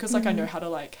 but that's because like I know how to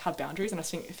like have boundaries, and I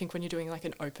think when you're doing like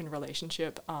an open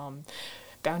relationship,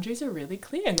 boundaries are really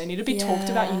clear and they need to be talked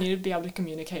about. You need to be able to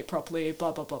communicate properly,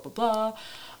 blah blah blah blah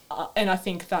blah, and I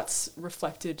think that's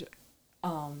reflected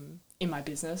in my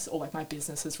business, or like my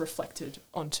business is reflected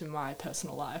onto my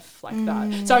personal life like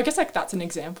that. So I guess like that's an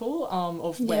example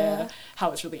of how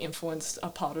it's really influenced a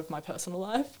part of my personal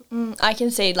life. I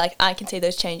can see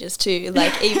those changes too.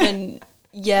 Like even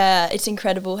it's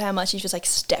incredible how much you've just like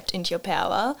stepped into your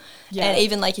power. And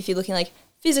even like if you're looking like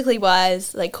physically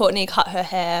wise, like Courtney cut her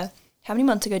hair. How many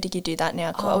months ago did you do that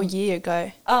now? A year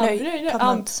ago? Couple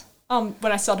months.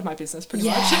 When I started my business, pretty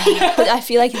much. But I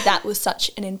feel like that was such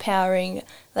an empowering,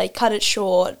 like, cut it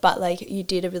short, but, like, you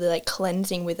did a really, like,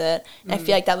 cleansing with it. And I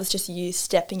feel like that was just you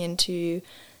stepping into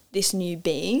this new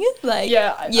being. Like,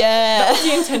 that was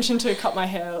the intention to cut my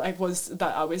hair, like, was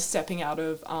that I was stepping out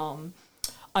of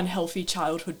unhealthy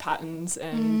childhood patterns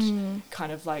and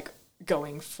kind of, like,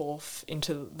 going forth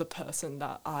into the person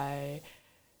that I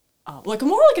like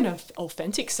more like an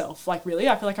authentic self. Like really,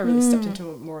 I feel like I really stepped into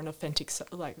more an authentic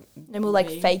like no more like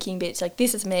me. faking bits, like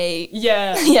this is me.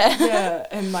 Yeah. Yeah.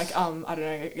 And like I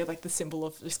don't know, like the symbol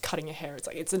of just cutting your hair, it's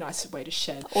like it's a nice way to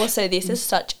shed. Also, this is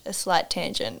such a slight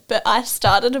tangent, but I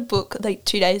started a book like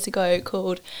 2 days ago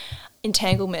called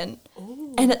Entanglement.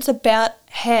 Ooh. And it's about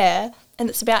hair, and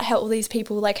it's about how all these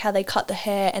people, like how they cut the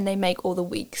hair and they make all the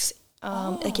wigs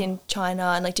like in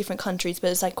China and like different countries,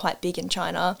 but it's like quite big in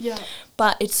China. Yeah.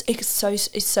 But it's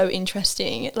so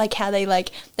interesting, like how they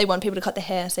want people to cut their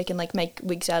hair so they can like make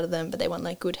wigs out of them, but they want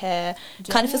like good hair.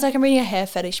 Yeah. Kind of feels like I'm reading a hair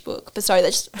fetish book, but sorry,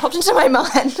 that just popped into my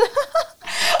mind.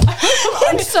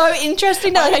 It's so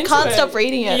interesting that like, I can't stop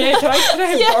reading it. Yeah, can I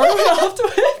borrow it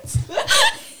afterwards?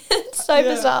 It's so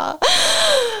bizarre.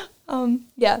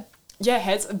 Yeah. Yeah,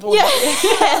 heads.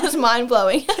 Yeah, it's mind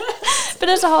blowing. But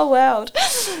it's a whole world.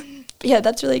 But yeah,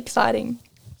 that's really exciting.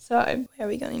 So, where are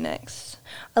we going next?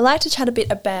 I like to chat a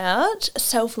bit about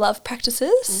self-love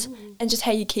practices and just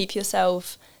how you keep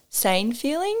yourself sane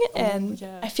feeling. And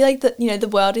I feel like that, you know, the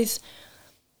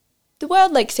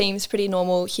world like seems pretty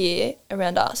normal here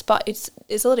around us, but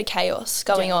there's a lot of chaos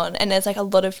going on, and there's like a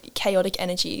lot of chaotic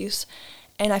energies.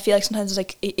 And I feel like sometimes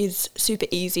like it is super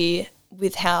easy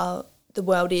with how the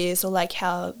world is, or like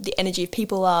how the energy of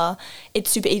people are. It's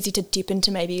super easy to dip into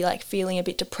maybe like feeling a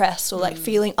bit depressed or like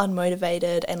feeling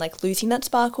unmotivated and like losing that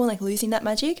sparkle and like losing that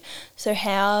magic. So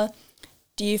how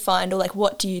do you find, or like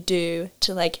what do you do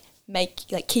to like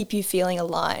keep you feeling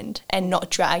aligned and not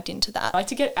dragged into that? I like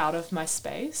to get out of my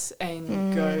space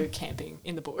and go camping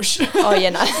in the bush. Oh yeah,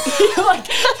 nice. Like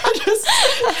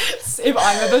if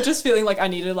I'm ever just feeling like I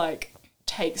need to like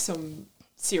take some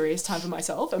serious time for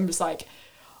myself, I'm just like,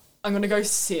 I'm going to go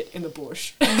sit in the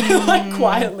bush, like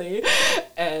quietly.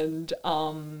 And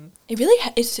it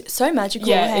really it's so magical.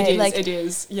 Yeah, hey? it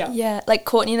is. Yeah. Yeah, like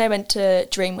Courtney and I went to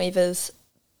Dreamweavers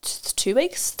 2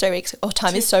 weeks, 3 weeks. Oh,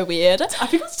 time is so weird. I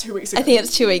think it was 2 weeks ago. I think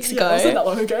it's 2 weeks ago. It wasn't that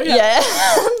long ago. Yeah.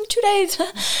 2 days.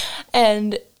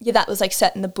 And yeah, that was like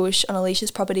set in the bush on Alicia's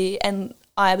property, and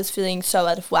I was feeling so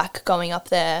out of whack going up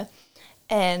there.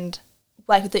 And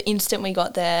like the instant we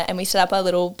got there and we set up our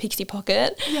little pixie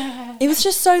pocket, it was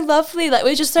just so lovely. Like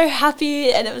we were just so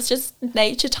happy, and it was just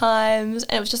nature times,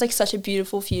 and it was just like such a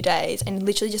beautiful few days, and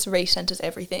literally just recenters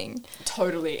everything.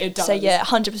 Totally, it does. So yeah,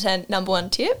 100% number one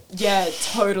tip. Yeah,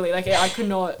 totally. Like I could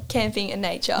not. Camping and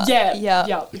nature.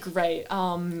 Yeah, great.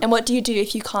 And what do you do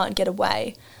if you can't get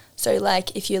away? So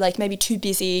like if you're like maybe too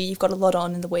busy, you've got a lot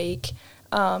on in the week,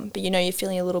 but you know you're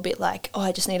feeling a little bit like, oh,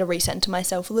 I just need to recenter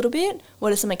myself a little bit.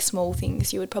 What are some like small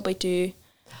things you would probably do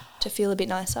to feel a bit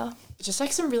nicer? Just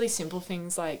like some really simple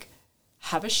things, like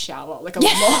have a shower, like a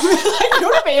long, like, you know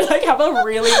what I mean? Like have a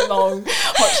really long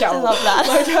hot shower. I love that.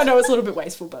 Like I know it's a little bit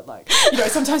wasteful, but like, you know,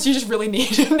 sometimes you just really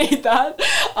need that,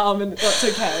 and that's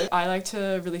okay. I like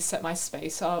to really set my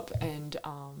space up, and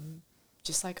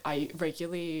just like I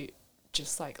regularly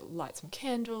just like light some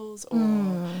candles or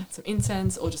some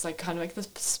incense, or just like kind of like the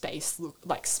space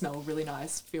smell really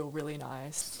nice, feel really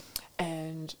nice.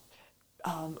 And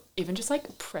even just like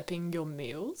prepping your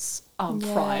meals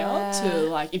prior to,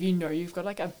 like, if you know you've got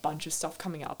like a bunch of stuff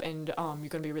coming up and you're going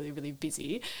to be really, really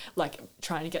busy, like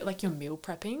trying to get like your meal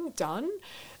prepping done.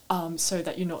 So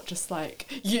that you're not just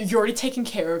like, you're already taking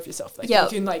care of yourself. Like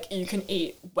you can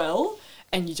eat well,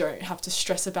 and you don't have to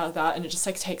stress about that, and it just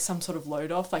like takes some sort of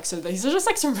load off. Like, so these are just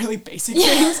like some really basic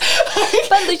things.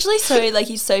 But literally, so like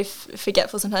you're so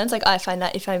forgetful sometimes. Like I find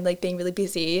that if I'm like being really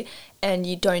busy and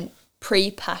you don't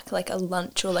pre-pack like a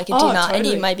lunch or like a dinner, and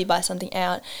you maybe buy something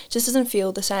out, it just doesn't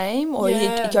feel the same, or you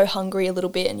go hungry a little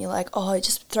bit and you're like, oh, it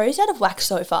just throws out of whack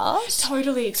so fast.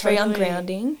 It's very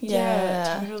ungrounding.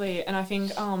 Yeah, totally. And I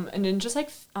think and then just like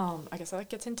I guess that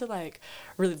gets into like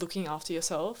really looking after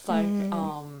yourself. Like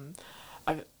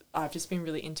I've just been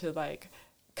really into like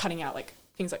cutting out like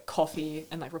things like coffee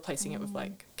and like replacing it with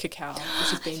like cacao,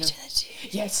 which has been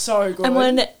it's so good. And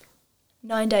when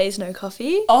 9 days no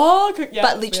coffee. Oh, yeah.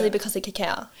 But literally because of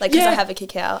cacao. Like, because I have a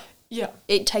cacao. Yeah.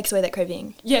 It takes away that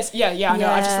craving. Yes, I know.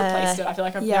 I've just replaced it. I feel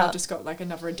like I've now just got like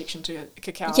another addiction to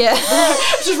cacao. Yeah.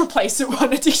 Just replaced it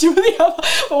one addiction with the other.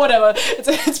 But whatever.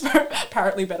 It's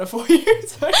apparently better for you.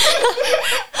 So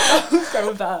I'll go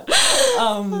with that.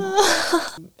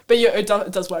 But yeah, it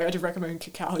does work. I do recommend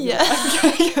cacao.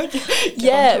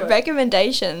 Yeah,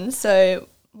 recommendations. So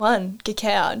 1,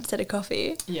 cacao instead of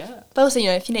coffee. Yeah. But also, you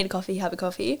know, if you need a coffee, have a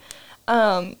coffee.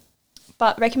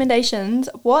 But recommendations,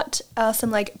 what are some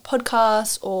like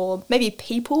podcasts or maybe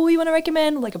people you want to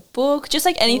recommend, like a book, just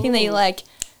like anything that you like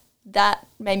that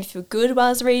made me feel good while I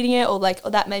was reading it, or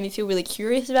that made me feel really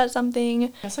curious about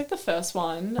something? That's like the first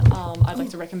one I'd like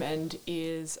to recommend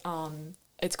is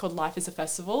it's called Life is a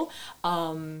Festival.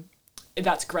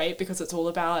 That's great because it's all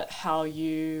about how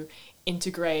you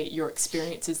integrate your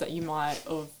experiences that you might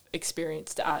have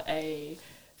experienced at a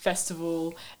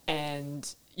festival,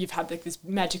 and you've had like this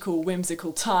magical,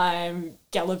 whimsical time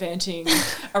gallivanting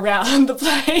around the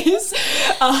place,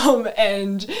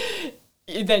 and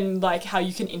then like how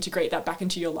you can integrate that back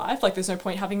into your life. Like there's no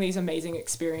point having these amazing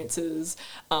experiences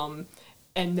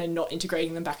and then not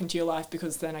integrating them back into your life,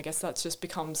 because then I guess that just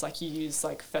becomes like you use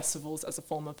like festivals as a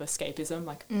form of escapism.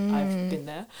 Like I've been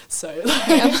there, so like,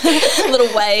 a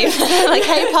little wave like,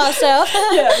 hey, pass out.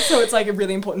 Yeah, so it's like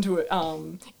really important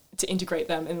to integrate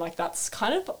them, and like that's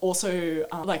kind of also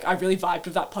like I really vibed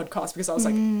with that podcast because I was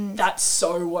like, that's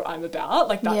so what I'm about.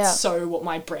 Like that's so what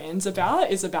my brand's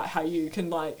about, is about how you can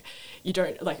like, you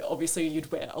don't like, obviously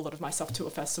you'd wear a lot of my stuff to a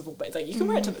festival, but like you can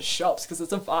wear it to the shops because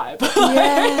it's a vibe.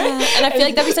 Yeah. And I feel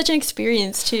like that'd be such an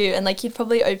experience too, and like you'd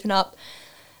probably open up,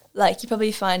 like you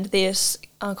probably find this,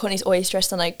 Courtney's always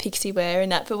dressed on like pixie wear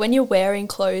and that, but when you're wearing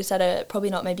clothes that are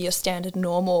probably not maybe your standard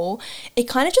normal, it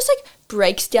kind of just like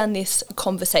breaks down this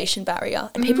conversation barrier,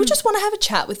 and people just want to have a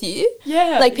chat with you.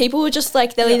 Yeah. Like people will just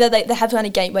like, they'll either they have kind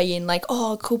of gateway in like,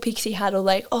 oh, cool pixie hat, or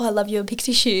like, oh, I love your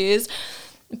pixie shoes.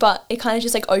 But it kind of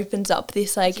just like opens up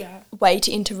this like way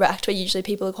to interact where usually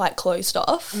people are quite closed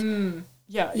off.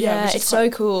 Yeah, it's so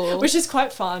cool. Which is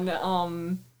quite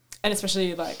fun. And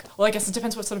especially like, well, I guess it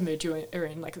depends what sort of mood you are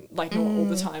in. Like not all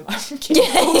the time. I'm kidding.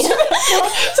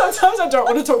 Sometimes I don't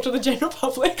want to talk to the general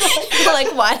public.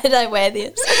 Like, why did I wear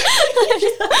this?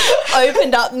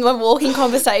 Opened up my walking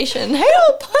conversation.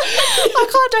 Help!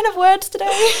 I don't have words today.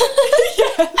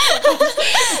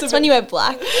 It's when you wear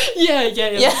black. Yeah.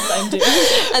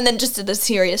 And then just did a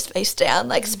serious face down,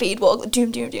 like speed walk,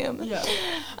 doom. Yeah.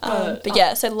 But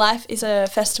yeah, so Life is a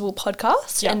Festival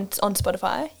podcast, and it's on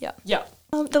Spotify. Yeah.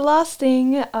 The last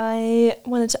thing I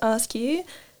wanted to ask you,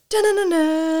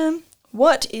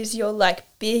 what is your like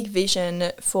big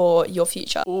vision for your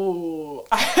future? Oh,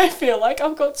 I feel like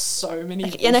I've got so many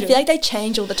visions. And I feel like they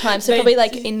change all the time. So probably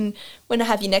like when I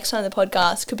have you next time on the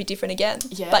podcast could be different again.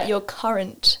 Yeah. But your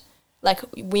current like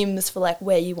whims for like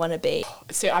where you want to be.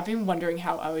 So I've been wondering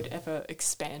how I would ever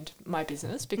expand my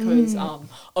business, because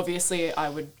obviously I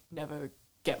would never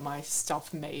get my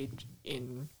stuff made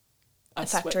in a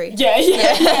factory. Yeah.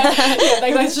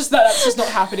 Like that's just not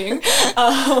happening.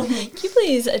 Can you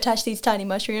please attach these tiny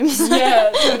mushrooms?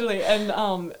 Yeah, totally. And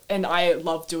I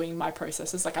love doing my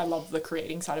processes. Like I love the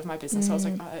creating side of my business. So I was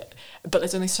like, but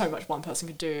there's only so much one person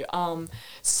could do. But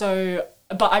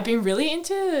I've been really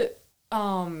into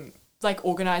like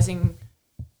organizing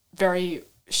very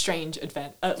strange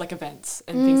events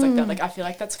and things like that. Like I feel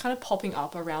like that's kind of popping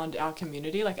up around our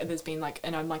community. Like there's been like,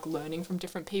 and I'm like learning from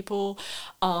different people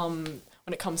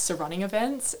when it comes to running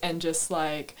events, and just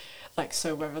like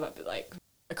so whether that be like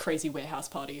a crazy warehouse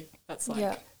party that's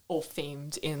like all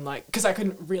themed in like, because I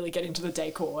couldn't really get into the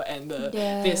decor and the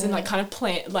this, and like kind of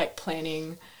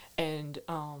planning and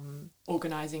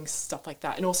organizing stuff like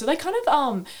that, and also like kind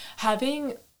of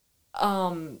having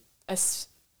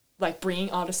like bringing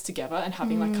artists together and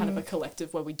having like kind of a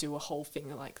collective where we do a whole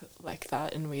thing like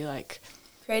that, and we like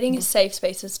creating safe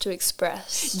spaces to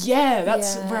express. Yeah,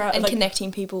 that's where and like,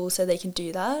 connecting people so they can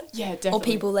do that. Yeah, definitely. Or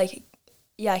people like,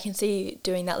 I can see you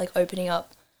doing that, like opening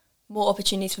up more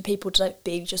opportunities for people to like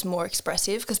be just more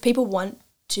expressive, because people want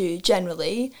to,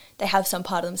 generally they have some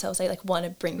part of themselves they like want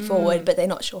to bring forward, but they're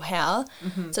not sure how.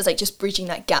 So it's like just bridging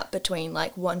that gap between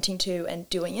like wanting to and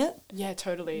doing it. Yeah,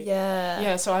 totally.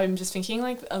 Yeah. So I'm just thinking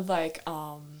like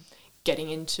getting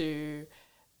into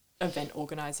event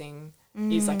organizing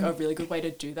is like a really good way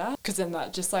to do that, because then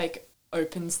that just like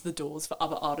opens the doors for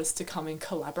other artists to come and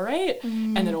collaborate,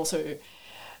 and then also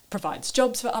provides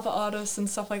jobs for other artists and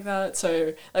stuff like that.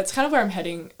 So that's kind of where I'm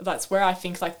heading. That's where I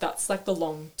think like that's like the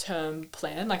long-term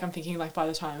plan. Like I'm thinking like by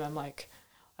the time I'm like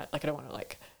I don't want to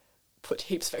like put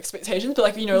heaps of expectations, but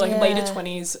like, you know, like later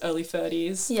 20s, early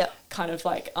 30s, kind of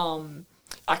like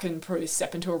I can probably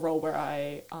step into a role where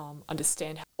I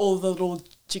understand how all the little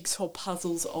jigsaw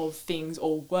puzzles of things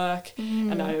all work,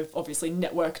 and I've obviously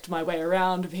networked my way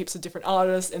around with heaps of different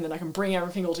artists, and then I can bring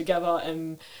everything all together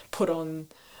and put on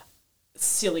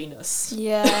silliness.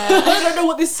 Yeah. I don't know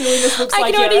what this silliness looks like.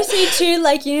 I can already see too,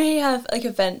 like, you know, you have like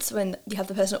events when you have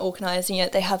the person organising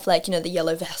it, they have like, you know, the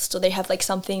yellow vest, or they have like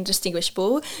something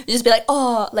distinguishable. You just be like,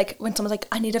 oh, like when someone's like,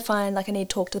 I need to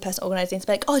talk to the person organising, it's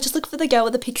like, oh, just look for the girl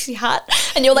with the pixie hat,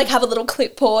 and you'll like have a little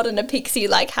clipboard and a pixie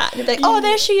like hat, and you're like, oh,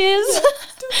 there she is.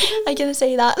 I'm gonna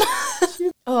see that.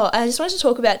 Oh, I just wanted to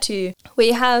talk about too,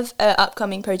 we have an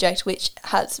upcoming project which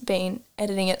has been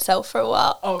editing itself for a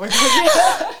while. Oh my god,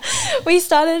 yeah. We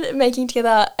started making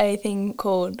together a thing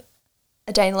called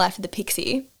A Day in the Life of the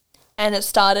Pixie. And it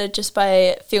started just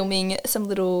by filming some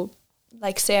little,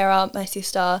 like Sarah, my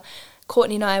sister,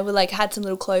 Courtney and I were like, had some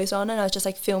little clothes on, and I was just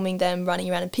like filming them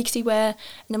running around in pixie wear.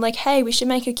 And I'm like, hey, we should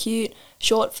make a cute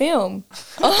short film.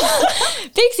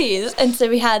 Pixies. And so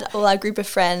we had all our group of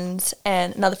friends,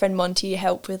 and another friend, Monty,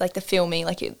 helped with like the filming,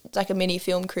 like it's like a mini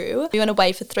film crew. We went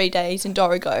away for 3 days in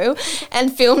Dorrigo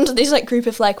and filmed this like group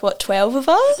of like, 12 of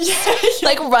us? Yeah.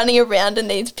 Like running around in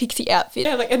these pixie outfits.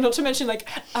 Yeah, like, and not to mention, like,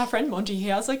 our friend Monty, he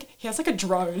has like a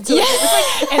drone. So, like, it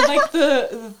was like, and like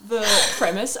the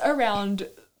premise around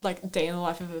like Day in the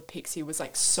Life of a Pixie was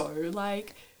like so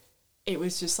like, it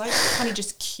was just like kind of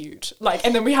just cute. Like,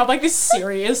 and then we have like this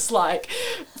serious like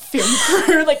film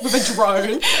crew like with a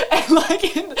drone, and like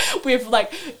with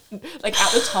like at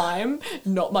the time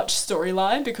not much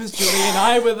storyline because Julie and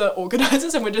I were the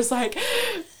organisers, and we're just like,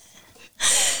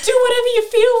 do whatever you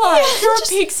feel like. Yeah, You're a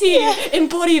pixie.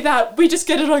 Embody that. We just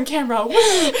get it on camera.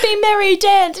 Woo! Be merry,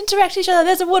 dance, interact with each other.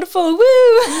 There's a waterfall.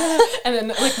 Woo! Yeah. And then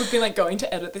like we've been like going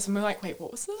to edit this, and we're like, wait,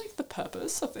 what was the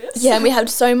purpose of this? Yeah, and we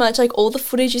had so much, like all the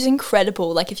footage is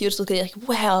incredible. Like if you just look at it, like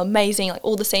wow, amazing. Like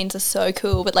all the scenes are so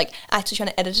cool, but like actually trying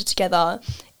to edit it together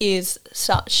is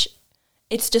such.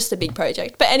 It's just a big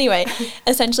project. But anyway,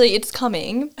 essentially it's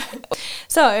coming.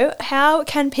 So how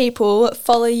can people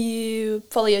follow your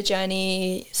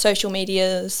journey, social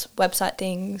medias, website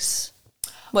things?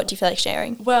 What do you feel like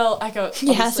sharing? Well, I got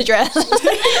Your house address.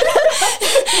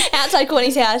 Outside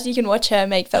Courtney's house, you can watch her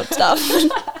make felt stuff.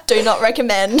 Do not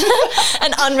recommend.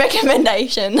 An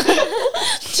unrecommendation.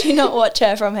 Do not watch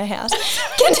her from her house.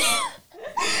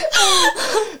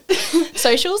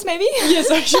 Socials, maybe? Yeah,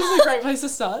 socials are a great place to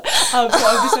start. So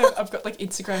obviously I've got like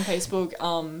Instagram, Facebook.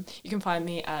 You can find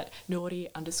me at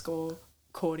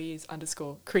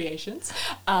naughty_Courties_creations.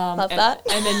 Love that.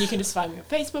 And then you can just find me on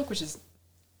Facebook, which is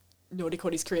Naughty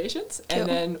Courties Creations. Cool. And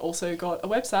then also got a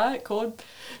website called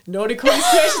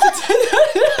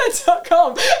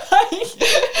naughtycourtiescreations.com.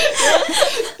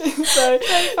 So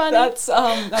that's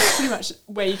pretty much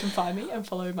where you can find me and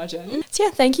follow my journey. So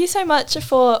yeah, thank you so much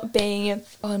for being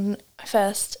on my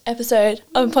first episode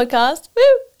of a podcast. Woo!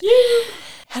 Yeah.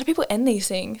 How do people end these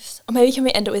things? Or maybe can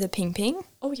we end it with a ping ping?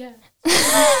 Oh yeah.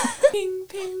 Ping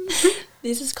ping.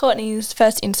 This is Courtney's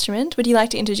first instrument. Would you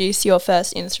like to introduce your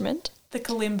first instrument? The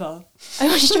kalimba. I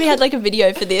wish we had like a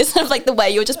video for this of like the way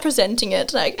you're just presenting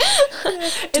it, like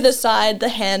to the side, the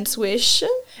hand swish.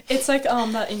 It's like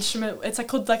that instrument. It's like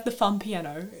called like the fun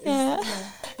piano. Yeah.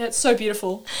 Yeah, it's so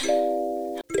beautiful.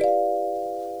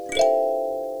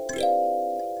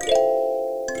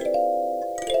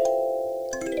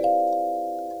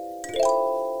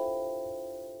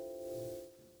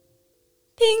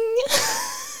 Ping.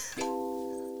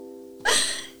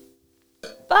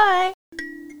 Bye.